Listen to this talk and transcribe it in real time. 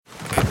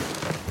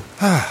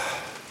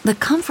The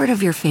comfort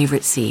of your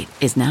favorite seat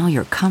is now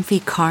your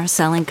comfy car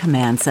selling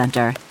command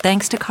center,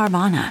 thanks to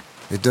Carvana.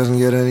 It doesn't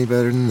get any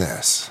better than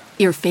this.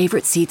 Your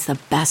favorite seat's the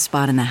best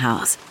spot in the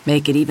house.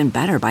 Make it even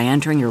better by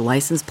entering your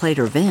license plate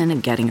or VIN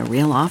and getting a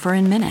real offer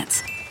in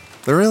minutes.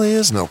 There really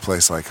is no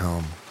place like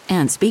home.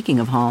 And speaking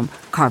of home,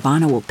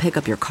 Carvana will pick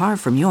up your car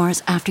from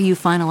yours after you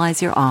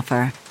finalize your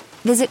offer.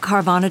 Visit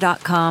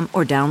Carvana.com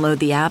or download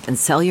the app and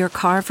sell your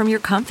car from your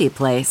comfy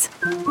place.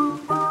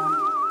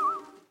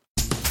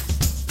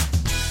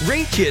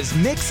 Rach is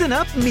mixing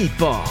up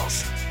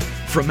meatballs.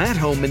 From at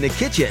home in the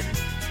kitchen,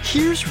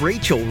 here's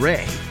Rachel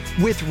Ray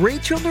with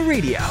Rachel the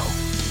Radio.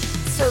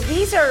 So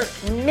these are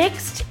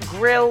mixed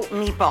grill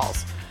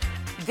meatballs.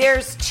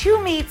 There's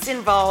 2 meats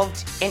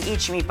involved in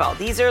each meatball.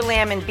 These are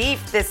lamb and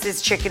beef. This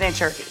is chicken and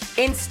turkey.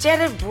 Instead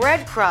of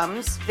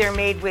breadcrumbs, they're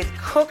made with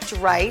cooked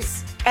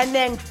rice and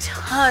then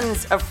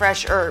tons of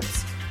fresh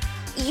herbs.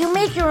 You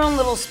make your own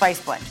little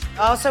spice blend.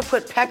 Also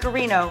put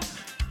pecorino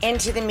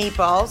into the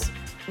meatballs.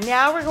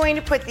 Now we're going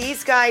to put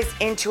these guys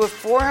into a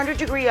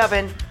 400-degree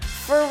oven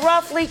for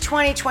roughly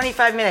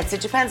 20-25 minutes.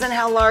 It depends on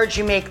how large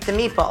you make the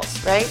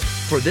meatballs, right?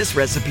 For this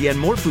recipe and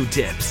more food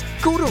tips,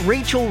 go to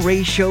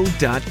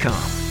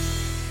RachelRayShow.com.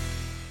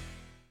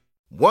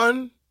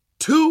 1,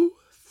 2,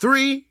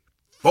 3,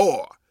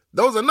 4.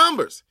 Those are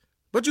numbers.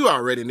 But you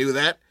already knew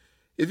that.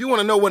 If you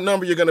want to know what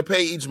number you're going to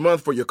pay each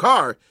month for your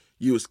car,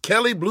 use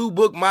Kelley Blue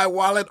Book My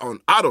Wallet on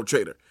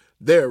AutoTrader.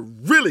 They're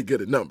really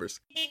good at numbers.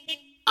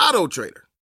 AutoTrader.